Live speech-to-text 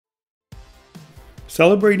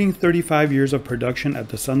Celebrating 35 years of production at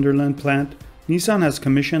the Sunderland Plant, Nissan has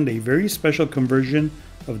commissioned a very special conversion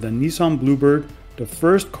of the Nissan Bluebird, the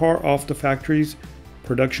first car off the factory's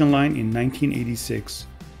production line in 1986.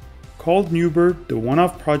 Called Newbird, the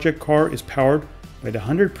one-off project car is powered by the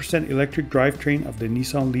 100% electric drivetrain of the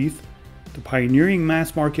Nissan LEAF, the pioneering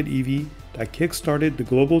mass-market EV that kick-started the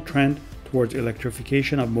global trend towards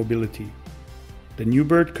electrification of mobility. The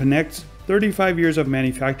Newbird connects 35 years of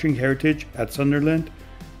manufacturing heritage at Sunderland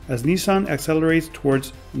as Nissan accelerates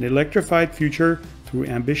towards an electrified future through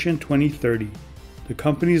Ambition 2030, the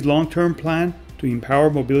company's long-term plan to empower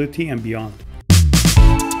mobility and beyond.